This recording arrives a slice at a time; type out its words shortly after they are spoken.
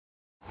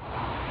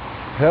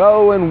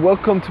Hello and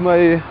welcome to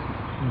my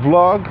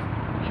vlog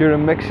here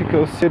in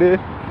Mexico City.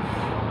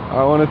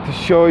 I wanted to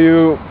show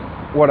you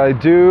what I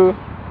do,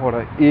 what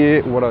I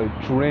eat, what I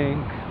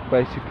drink,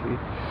 basically.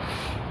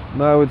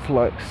 Now it's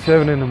like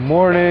 7 in the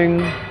morning,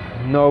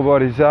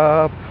 nobody's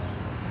up,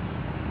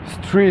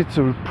 streets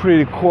are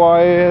pretty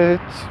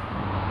quiet,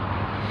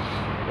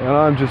 and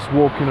I'm just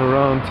walking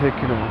around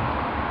taking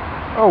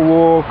a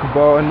walk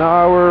about an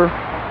hour,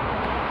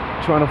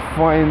 trying to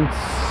find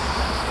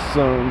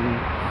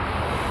some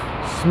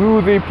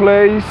smoothie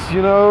place.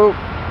 You know,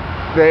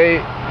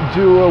 they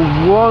do a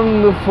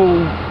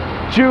wonderful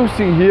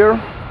juicing here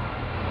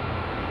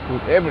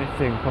with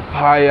everything: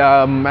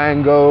 papaya,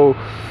 mango,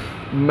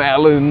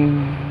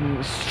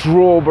 melon,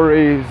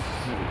 strawberries,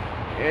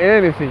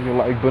 anything you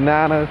like,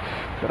 bananas.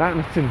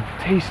 Bananas didn't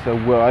taste that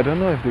well. I don't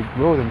know if they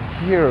grow them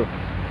here,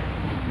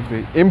 if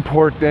they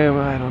import them.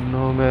 I don't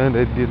know, man.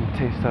 They didn't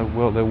taste that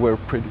well. They were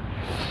pretty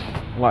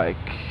like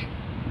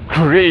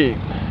green.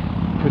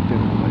 Put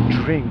them in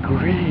my drink,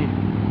 green.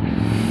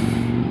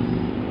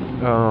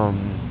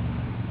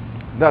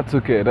 That's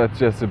okay, that's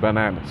just the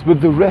bananas. But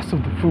the rest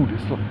of the food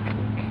is like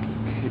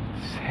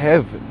it's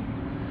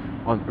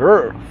heaven on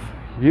earth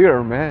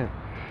here, man.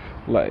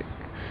 Like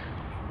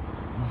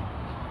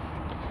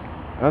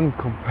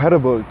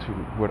uncompatible to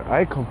where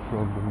I come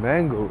from, the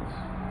mangoes,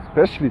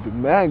 especially the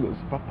mangoes,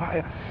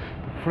 papaya,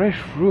 the fresh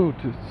fruit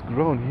is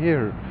grown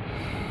here.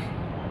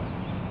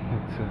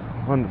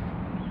 It's wonderful.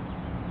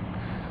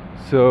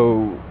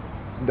 So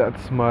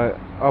that's my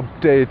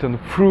update on the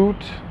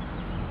fruit.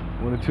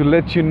 Wanted to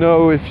let you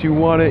know, if you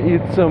want to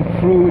eat some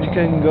fruit, you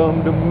can go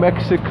to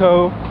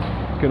Mexico.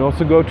 You can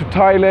also go to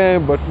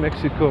Thailand, but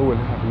Mexico will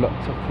have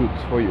lots of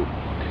fruits for you.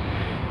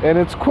 And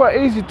it's quite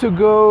easy to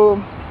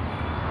go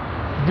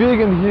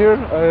vegan here,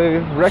 I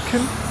reckon.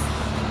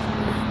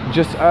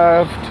 Just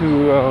have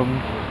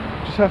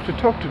to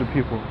talk to the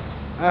people,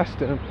 ask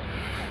them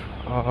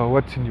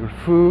what's in your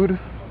food.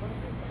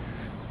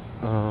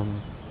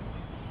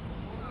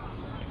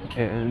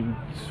 And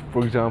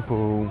for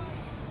example,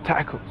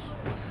 tacos,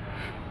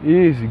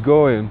 easy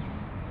going.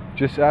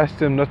 Just ask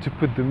them not to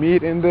put the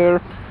meat in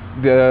there.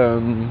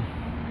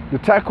 The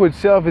taco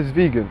itself is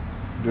vegan.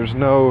 There's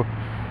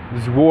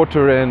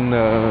water and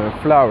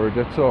flour,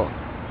 that's all.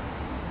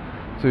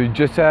 So you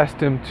just ask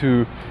them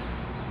to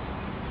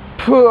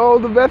put all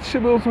the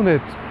vegetables on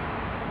it,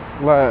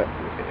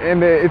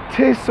 and it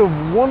tastes so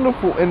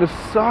wonderful. And the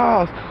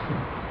sauce,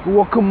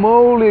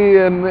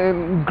 guacamole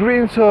and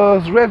green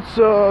sauce, red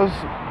sauce.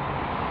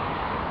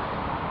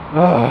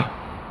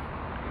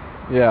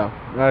 Yeah,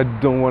 I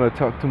don't want to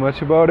talk too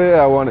much about it.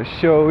 I want to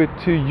show it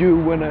to you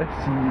when I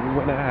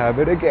have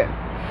it again.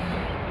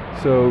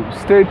 So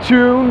stay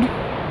tuned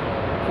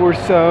for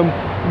some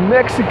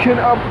Mexican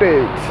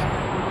updates.